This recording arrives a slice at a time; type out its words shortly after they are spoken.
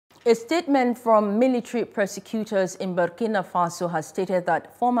A statement from military prosecutors in Burkina Faso has stated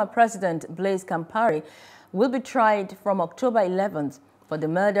that former President Blaise Compaore will be tried from October 11th for the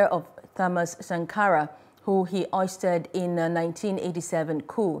murder of Thomas Sankara, who he ousted in a 1987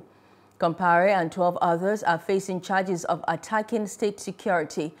 coup. Compaore and 12 others are facing charges of attacking state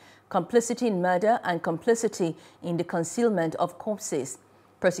security, complicity in murder, and complicity in the concealment of corpses.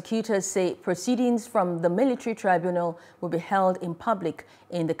 Prosecutors say proceedings from the military tribunal will be held in public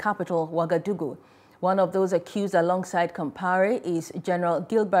in the capital, Ouagadougou. One of those accused alongside Compaore is General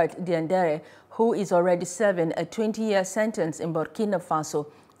Gilbert Diendere, who is already serving a 20-year sentence in Burkina Faso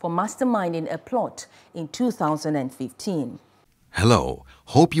for masterminding a plot in 2015. Hello,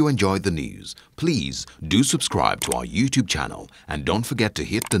 hope you enjoyed the news. Please do subscribe to our YouTube channel and don't forget to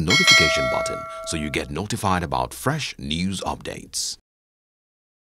hit the notification button so you get notified about fresh news updates.